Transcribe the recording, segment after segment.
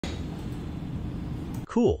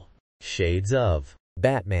cool shades of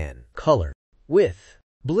Batman color with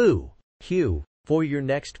blue hue for your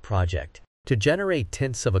next project. To generate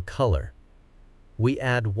tints of a color, we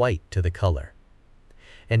add white to the color,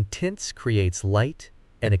 and tints creates light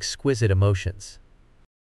and exquisite emotions.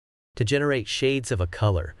 To generate shades of a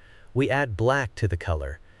color, we add black to the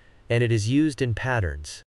color, and it is used in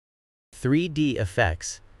patterns. 3D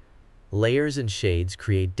effects, layers and shades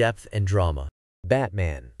create depth and drama.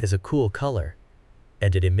 Batman is a cool color,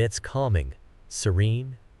 and it emits calming,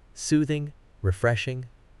 serene, soothing, refreshing,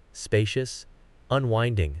 spacious,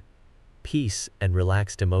 unwinding, peace and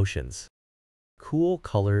relaxed emotions. Cool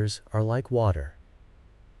colors are like water,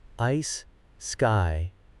 ice,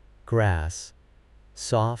 sky, grass,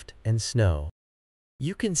 soft and snow.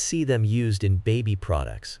 You can see them used in baby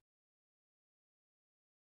products,